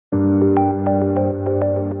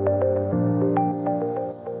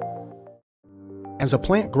As a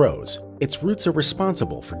plant grows, its roots are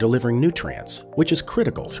responsible for delivering nutrients, which is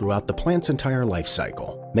critical throughout the plant's entire life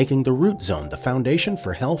cycle, making the root zone the foundation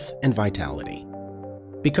for health and vitality.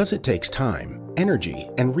 Because it takes time, energy,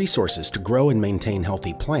 and resources to grow and maintain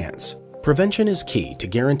healthy plants, prevention is key to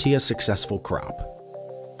guarantee a successful crop.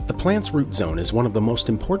 The plant's root zone is one of the most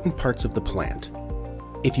important parts of the plant.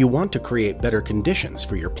 If you want to create better conditions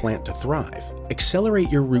for your plant to thrive,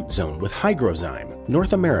 accelerate your root zone with Hygrozyme,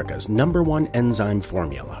 North America's #1 enzyme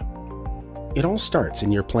formula. It all starts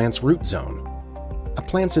in your plant's root zone. A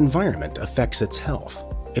plant's environment affects its health.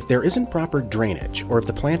 If there isn't proper drainage or if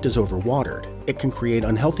the plant is overwatered, it can create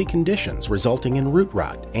unhealthy conditions resulting in root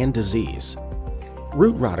rot and disease.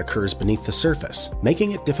 Root rot occurs beneath the surface,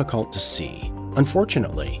 making it difficult to see.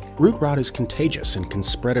 Unfortunately, root rot is contagious and can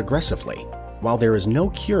spread aggressively. While there is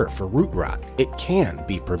no cure for root rot, it can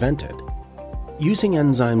be prevented. Using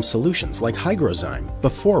enzyme solutions like Hygrozyme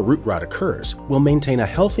before root rot occurs will maintain a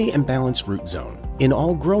healthy and balanced root zone in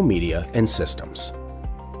all grow media and systems.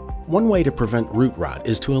 One way to prevent root rot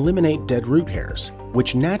is to eliminate dead root hairs,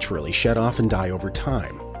 which naturally shed off and die over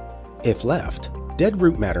time. If left, dead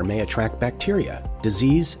root matter may attract bacteria,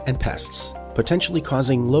 disease, and pests, potentially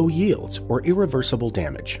causing low yields or irreversible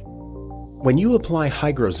damage. When you apply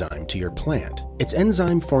Hygrozyme to your plant, its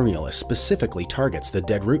enzyme formula specifically targets the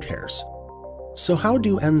dead root hairs. So how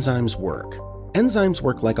do enzymes work? Enzymes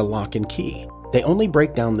work like a lock and key. They only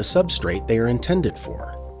break down the substrate they are intended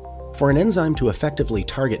for. For an enzyme to effectively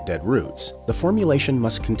target dead roots, the formulation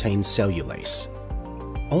must contain cellulase.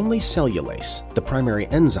 Only cellulase, the primary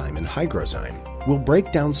enzyme in Hygrozyme, will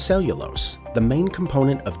break down cellulose, the main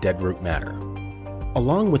component of dead root matter.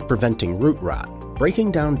 Along with preventing root rot,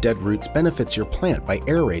 breaking down dead roots benefits your plant by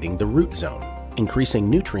aerating the root zone, increasing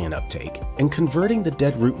nutrient uptake, and converting the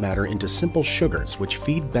dead root matter into simple sugars which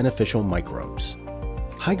feed beneficial microbes.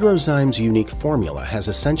 Hygrozyme's unique formula has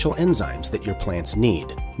essential enzymes that your plants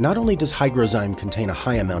need. Not only does Hygrozyme contain a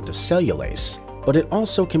high amount of cellulase, but it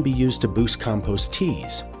also can be used to boost compost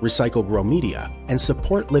teas, recycle grow media, and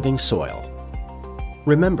support living soil.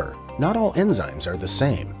 Remember, not all enzymes are the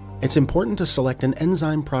same. It's important to select an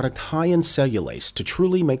enzyme product high in cellulase to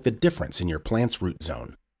truly make the difference in your plant's root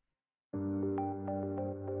zone.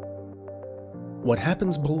 What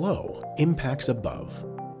happens below impacts above.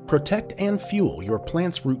 Protect and fuel your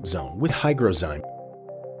plant's root zone with Hygrozyme.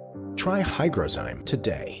 Try Hygrozyme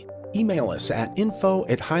today. Email us at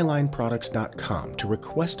info@highlineproducts.com to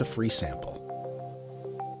request a free sample.